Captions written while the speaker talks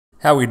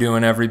How we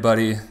doing,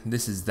 everybody?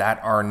 This is That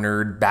R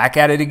Nerd back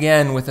at it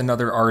again with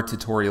another R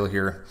tutorial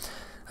here.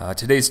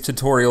 Today's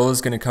tutorial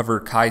is going to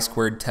cover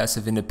chi-squared tests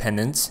of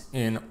independence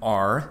in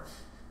R.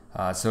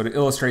 So to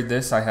illustrate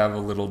this, I have a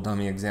little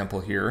dummy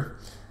example here.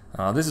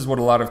 This is what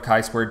a lot of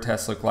chi-squared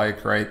tests look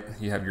like, right?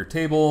 You have your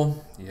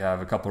table, you have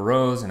a couple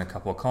rows and a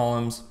couple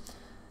columns,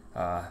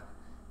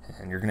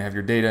 and you're going to have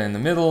your data in the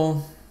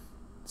middle,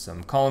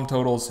 some column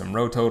totals, some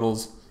row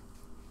totals.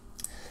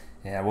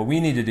 And what we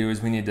need to do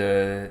is we need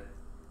to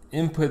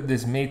input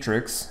this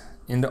matrix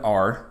into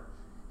R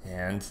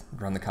and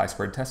run the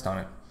chi-squared test on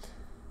it.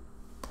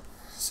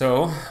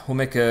 So we'll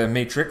make a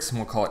matrix and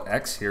we'll call it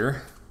X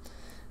here.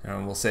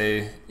 And we'll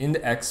say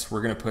into X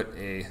we're going to put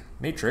a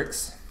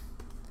matrix,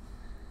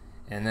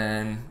 and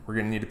then we're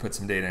going to need to put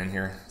some data in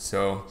here.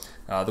 So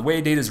the way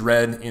data is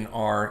read in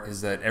R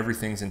is that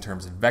everything's in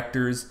terms of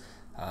vectors.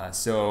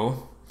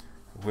 So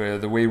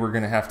the way we're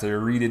going to have to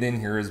read it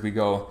in here is we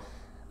go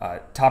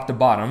top to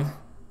bottom,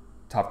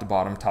 top to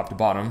bottom, top to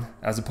bottom,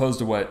 as opposed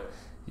to what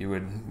you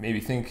would maybe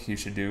think you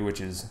should do,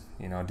 which is,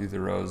 do the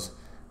rows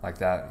like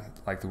that,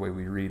 like the way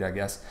we read, I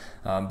guess.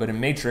 But in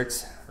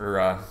matrix,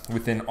 or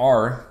within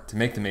R, to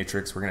make the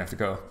matrix, we're gonna have to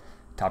go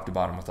top to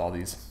bottom with all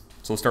these.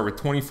 So we'll start with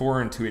 24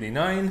 and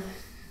 289.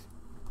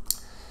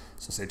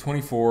 So say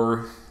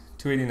 24,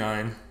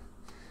 289,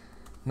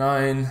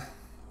 9,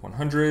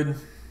 100,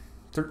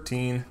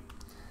 13,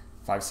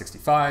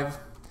 565.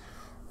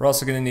 We're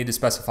also going to need to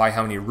specify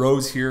how many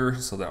rows here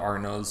so that R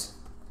knows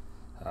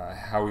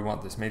how we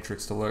want this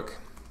matrix to look.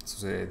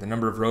 So say the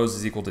number of rows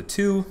is equal to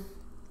 2,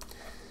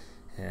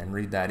 and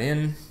read that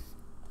in.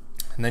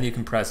 And then you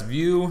can press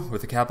view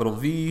with a capital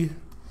V,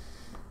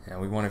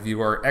 and we want to view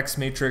our X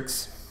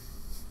matrix.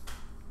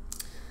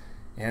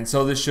 And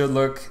so this should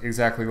look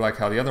exactly like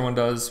how the other one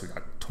does. We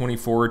got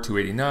 24,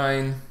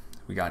 289,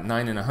 we got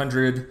 9 and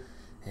 100,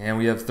 and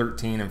we have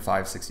 13 and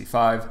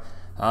 565.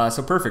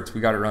 So perfect,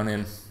 we got it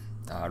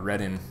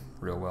read in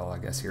real well, I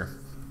guess, here.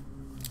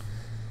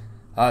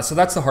 So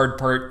that's the hard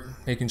part,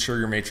 making sure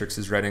your matrix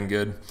is read in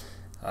good.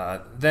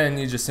 Then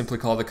you just simply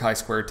call the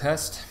chi-squared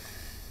test,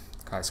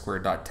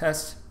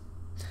 chi-squared.test,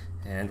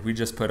 and we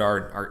just put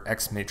our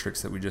X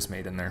matrix that we just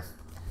made in there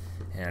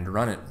and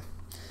run it.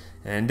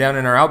 And down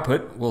in our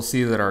output, we'll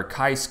see that our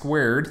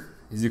chi-squared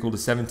is equal to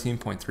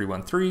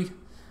 17.313.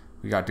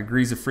 We got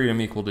degrees of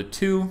freedom equal to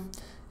 2,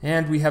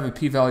 and we have a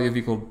p-value of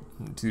equal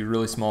to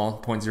really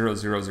small,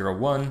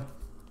 0.0001.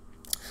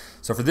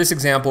 So for this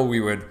example, we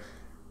would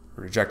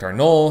reject our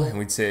null, and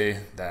we'd say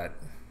that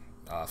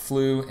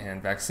flu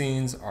and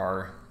vaccines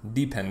are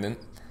dependent,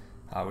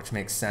 which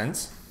makes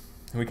sense.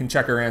 And we can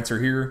check our answer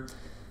here.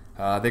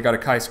 They got a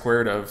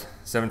chi-squared of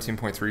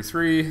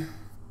 17.33,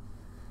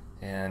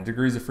 and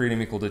degrees of freedom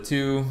equal to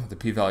 2, the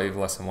p-value of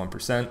less than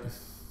 1%.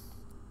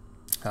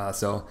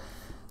 So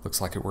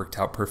looks like it worked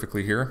out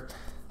perfectly here.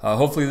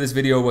 Hopefully this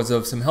video was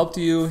of some help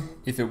to you.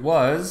 If it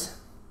was,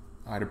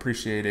 I'd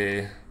appreciate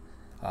a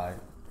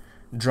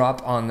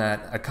drop on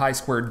that, a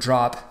chi-squared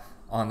drop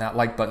on that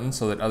like button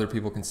so that other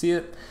people can see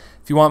it.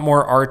 If you want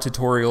more R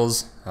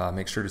tutorials,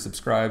 make sure to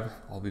subscribe.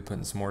 I'll be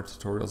putting some more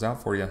tutorials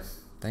out for you.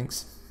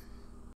 Thanks.